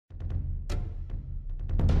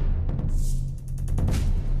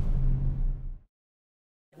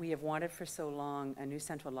have wanted for so long a new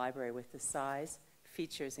central library with the size,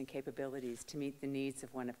 features, and capabilities to meet the needs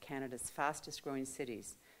of one of Canada's fastest growing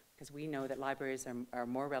cities, because we know that libraries are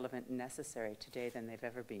more relevant and necessary today than they've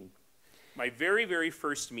ever been. My very, very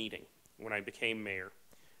first meeting when I became mayor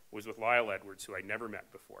was with Lyle Edwards, who I'd never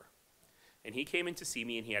met before. And he came in to see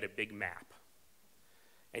me, and he had a big map.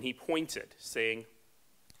 And he pointed, saying,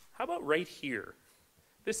 "How about right here?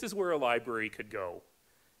 This is where a library could go."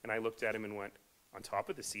 And I looked at him and went, "On top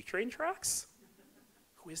of the C-train tracks?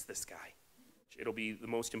 Who is this guy?" It'll be the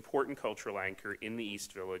most important cultural anchor in the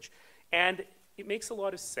East Village. And it makes a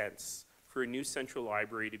lot of sense for a new central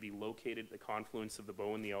library to be located at the confluence of the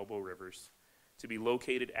Bow and the Elbow Rivers, to be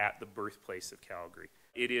located at the birthplace of Calgary.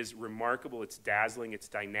 It is remarkable, it's dazzling, it's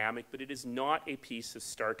dynamic, but it is not a piece of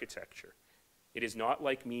starchitecture. It is not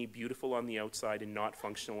like me, beautiful on the outside and not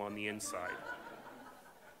functional on the inside.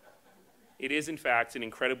 It is, in fact, an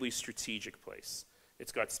incredibly strategic place.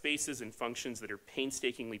 It's got spaces and functions that are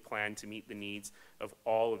painstakingly planned to meet the needs of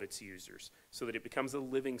all of its users, so that it becomes a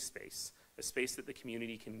living space, a space that the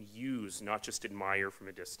community can use, not just admire from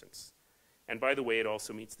a distance. And by the way, it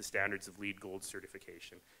also meets the standards of LEED Gold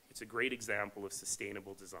certification. It's a great example of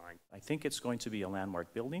sustainable design. I think it's going to be a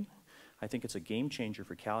landmark building. I think it's a game changer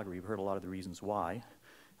for Calgary. We've heard a lot of the reasons why. And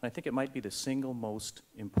I think it might be the single most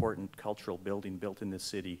important cultural building built in this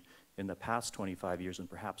city in the past 25 years and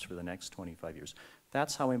perhaps for the next 25 years.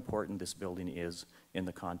 That's how important this building is in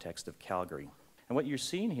the context of Calgary. And what you're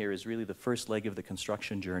seeing here is really the first leg of the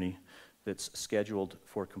construction journey that's scheduled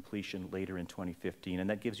for completion later in 2015, and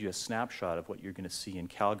that gives you a snapshot of what you're going to see in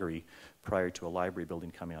Calgary prior to a library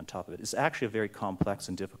building coming on top of it. It's actually a very complex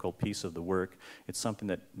and difficult piece of the work. It's something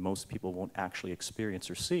that most people won't actually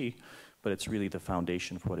experience or see, but it's really the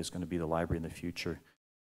foundation for what is going to be the library in the future.